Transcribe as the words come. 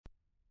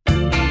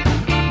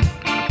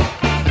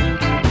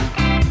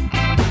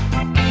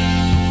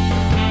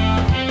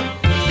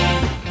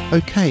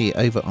Okay,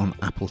 over on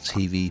Apple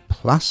TV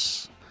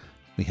Plus,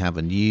 we have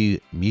a new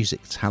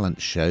music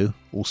talent show,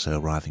 also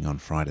arriving on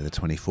Friday the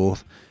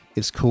 24th.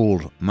 It's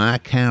called My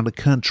Kind of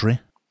Country,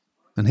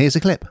 and here's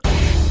a clip.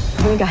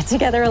 We got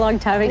together a long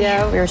time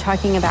ago. We were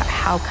talking about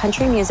how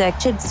country music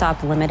should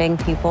stop limiting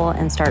people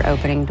and start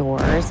opening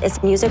doors.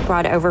 It's music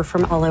brought over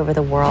from all over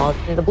the world.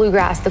 The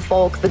bluegrass, the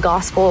folk, the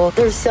gospel.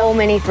 There's so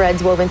many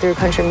threads woven through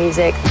country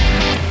music.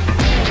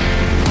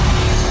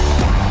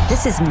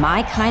 This is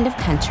My Kind of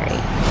Country,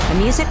 a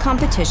music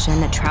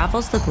competition that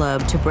travels the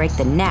globe to break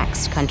the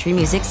next country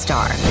music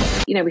star.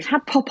 You know, we've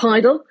had Pop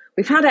Idol,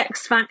 we've had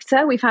X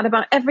Factor, we've had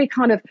about every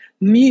kind of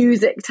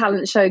music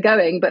talent show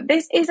going, but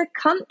this is a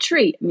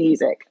country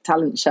music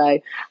talent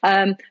show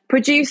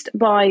produced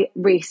by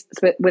Reese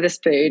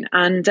Witherspoon.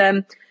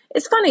 And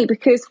it's funny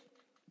because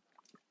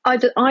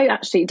I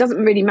actually, it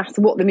doesn't really matter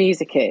what the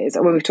music is.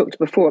 When we've talked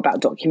before about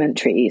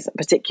documentaries,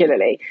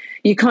 particularly,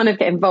 you kind of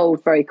get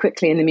involved very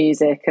quickly in the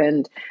music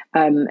and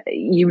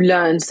you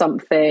learn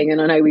something.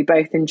 And I know we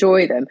both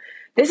enjoy them.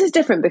 This is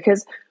different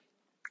because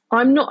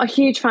I'm not a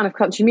huge fan of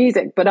country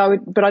music, but I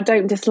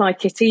don't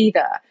dislike it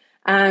either.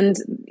 And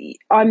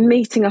I'm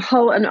meeting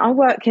and I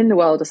work in the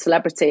world of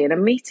celebrity, and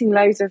I'm meeting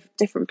loads of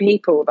different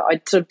people that I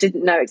sort of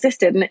didn't know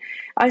existed. And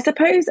I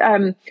suppose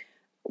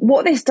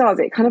what this does,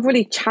 it kind of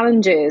really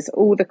challenges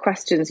all the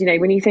questions. You know,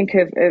 when you think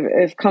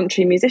of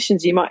country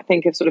musicians, you might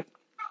think of sort of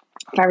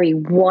very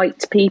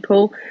white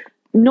people.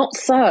 Not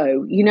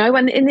so, you know,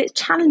 and it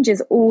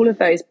challenges all of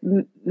those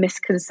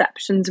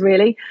misconceptions,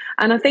 really.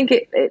 And I think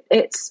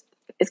it's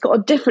got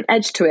a different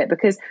edge to it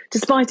because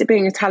despite it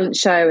being a talent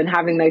show and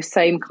having those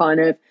same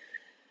kind of,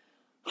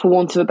 for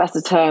want of a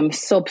better term,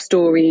 sob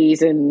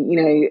stories and,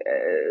 you know,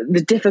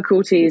 the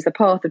difficulties, the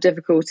path of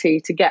difficulty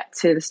to get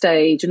to the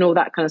stage and all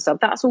that kind of stuff,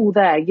 that's all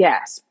there,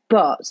 yes.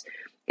 But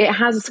it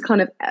has this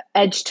kind of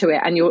edge to it,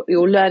 and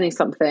you're learning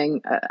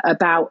something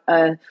about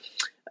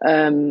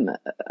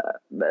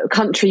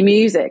country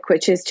music,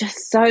 which is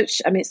just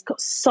such, I mean, it's got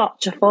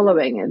such a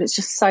following, and it's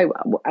just so,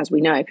 as we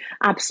know,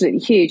 absolutely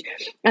huge.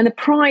 And the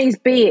prize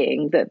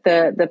being that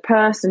the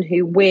person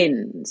who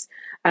wins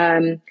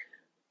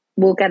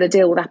will get a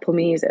deal with Apple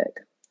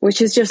Music,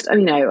 which is just,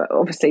 you know,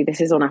 obviously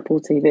this is on Apple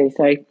TV,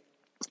 so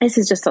this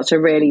is just such a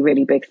really,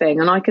 really big thing.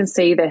 And I can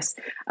see this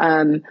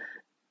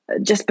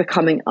just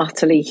becoming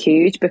utterly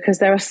huge because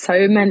there are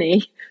so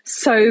many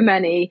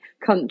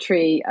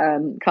country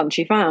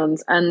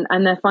fans,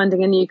 and they're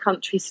finding a new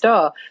country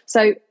star.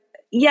 So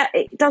yeah,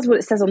 it does what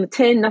it says on the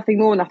tin, nothing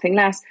more, nothing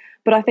less.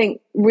 But I think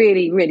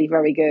really, really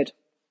very good.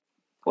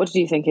 What did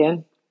you think,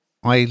 Ian?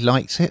 I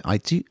liked it. I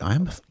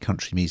am a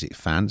country music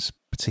fan,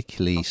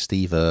 particularly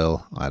Steve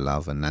Earle, I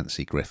love, and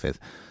Nancy Griffith.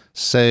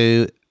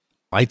 So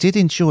I did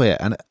enjoy it.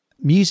 And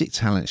music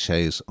talent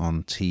shows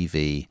on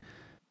TV,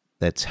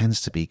 there tends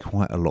to be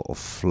quite a lot of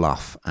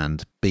fluff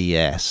and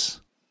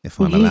BS, if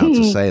I'm allowed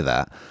to say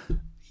that.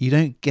 You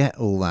don't get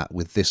all that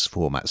with this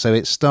format. So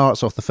it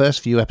starts off, the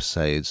first few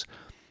episodes,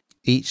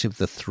 each of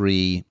the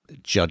three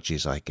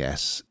judges, I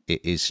guess,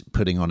 it is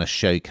putting on a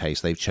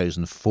showcase. They've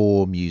chosen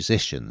 4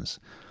 musicians.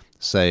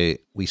 So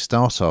we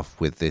start off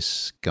with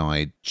this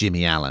guy,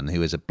 Jimmy Allen,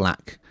 who is a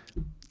black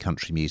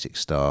country music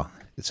star.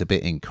 It's a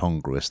bit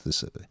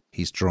incongruous.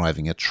 He's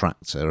driving a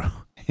tractor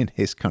in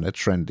his kind of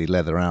trendy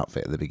leather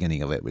outfit at the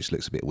beginning of it, which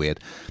looks a bit weird.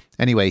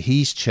 Anyway,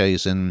 he's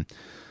chosen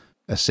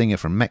a singer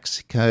from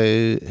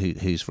Mexico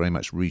who's very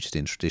much rooted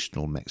in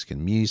traditional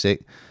Mexican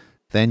music.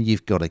 Then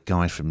you've got a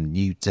guy from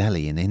New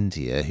Delhi in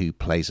India who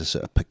plays a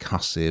sort of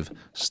percussive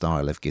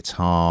style of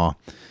guitar.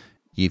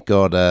 You've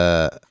got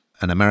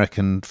an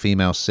American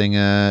female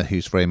singer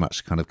who's very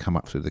much kind of come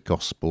up through the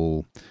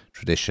gospel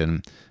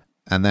tradition.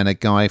 And then a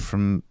guy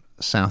from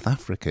South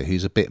Africa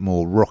who's a bit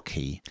more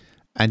rocky.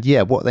 And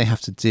yeah, what they have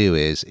to do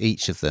is,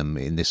 each of them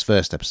in this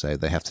first episode,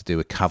 they have to do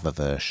a cover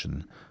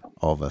version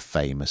of a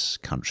famous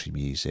country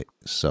music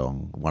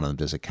song. One of them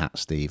does a Cat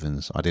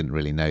Stevens. I didn't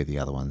really know the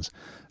other ones.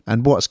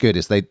 And what's good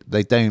is they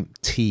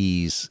don't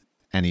tease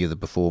any of the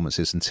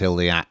performances until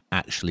they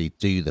actually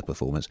do the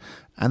performance.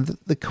 And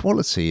the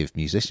quality of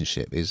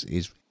musicianship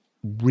is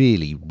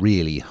really,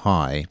 really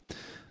high.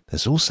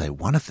 There's also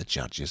one of the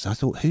judges, I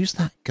thought, who's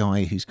that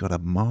guy who's got a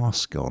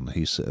mask on,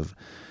 who's sort of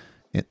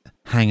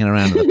hanging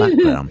around in the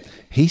background?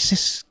 He's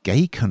this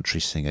gay country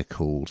singer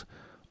called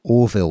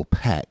Orville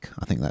Peck,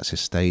 I think that's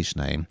his stage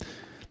name,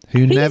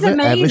 who never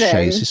ever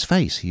shows his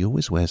face. He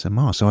always wears a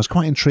mask. So I was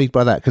quite intrigued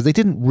by that, because I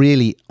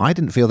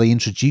didn't feel they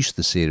introduced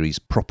the series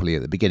properly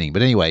at the beginning.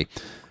 But anyway,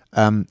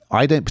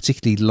 I don't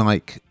particularly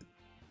like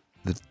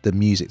the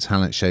music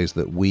talent shows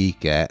that we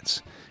get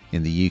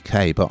in the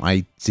UK, but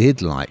I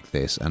did like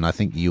this, and I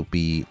think you'll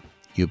be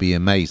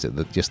amazed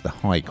at just the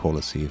high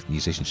quality of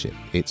musicianship.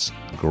 It's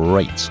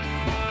great.